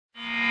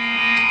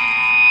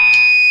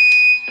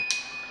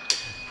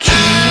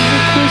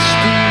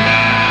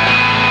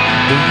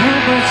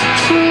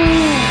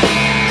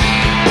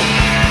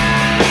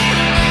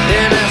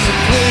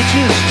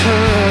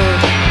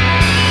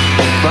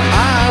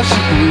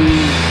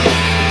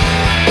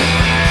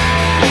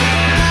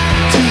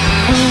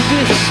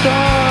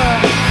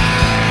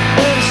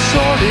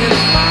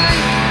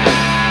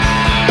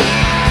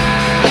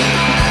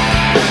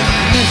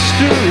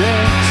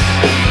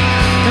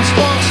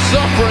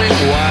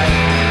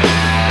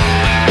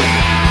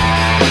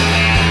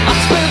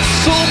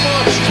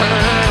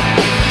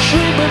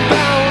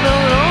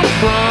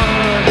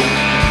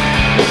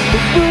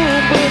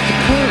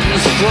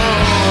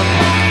run.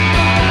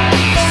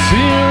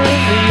 Fear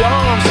in the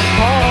arms of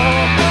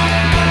heart,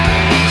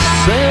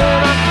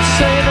 saying I can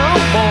say no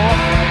more.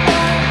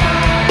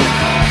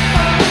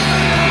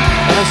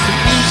 As the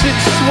music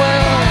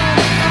swells,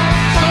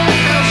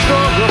 somehow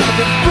stronger from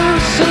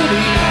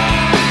adversity,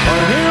 I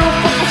hear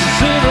voices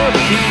in a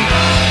key.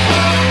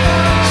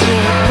 So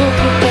I'm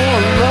looking for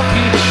a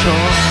lucky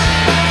charm.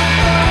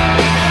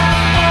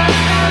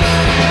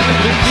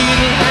 The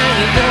needle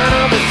hanging out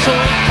of its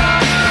own.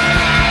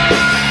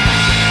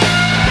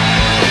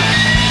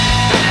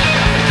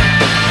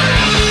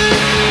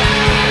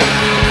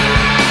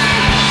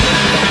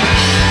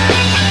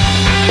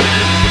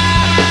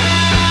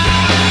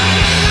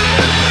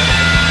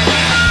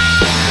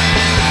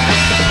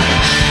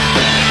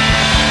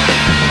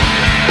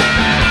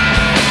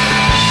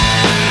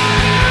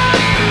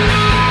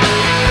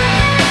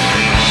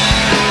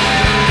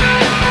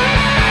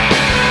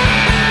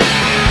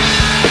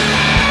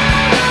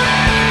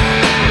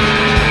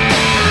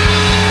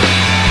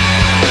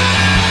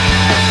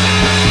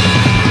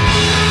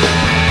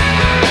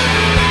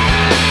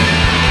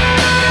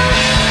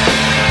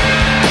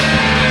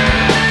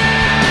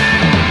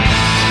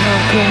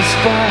 Goes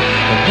by,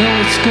 I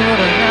know it's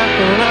gonna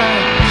happen. I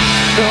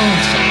know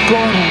it's not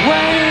going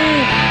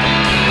away.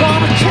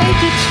 Gonna take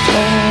its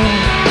toll,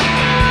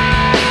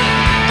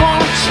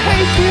 gonna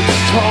take its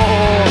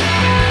toll,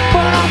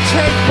 but I'll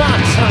take my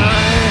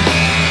time.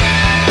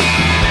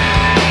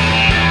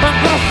 I'm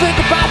gonna think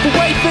about the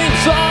way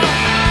things are,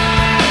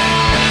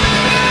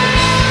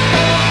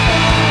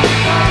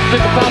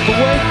 think about the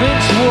way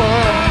things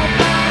were,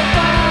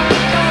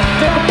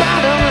 think about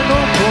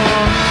Eleanor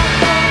Brown.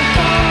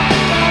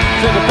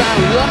 Think about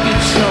a lucky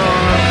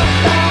charm.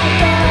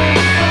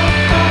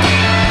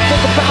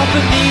 Think about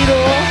the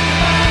needle.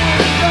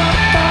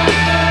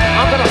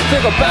 I'm gonna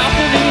think about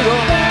the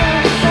needle.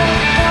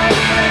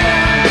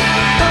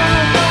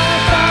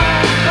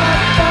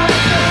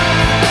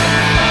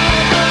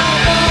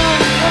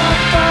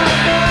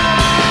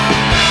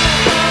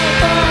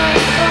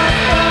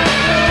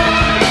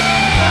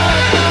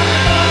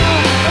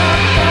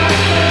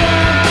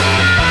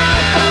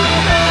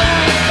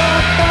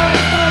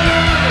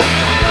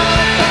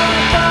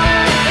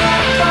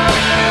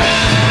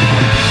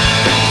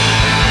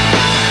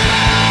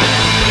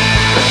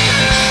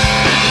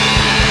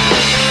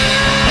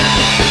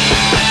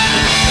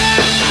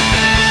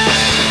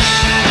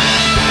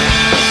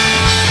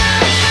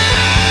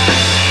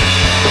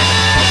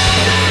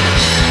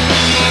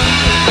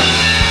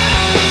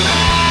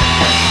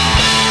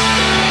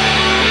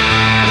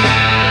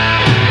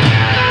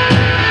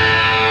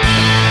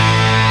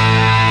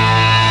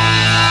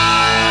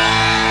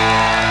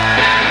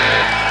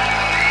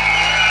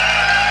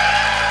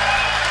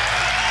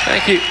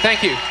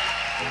 Thank you.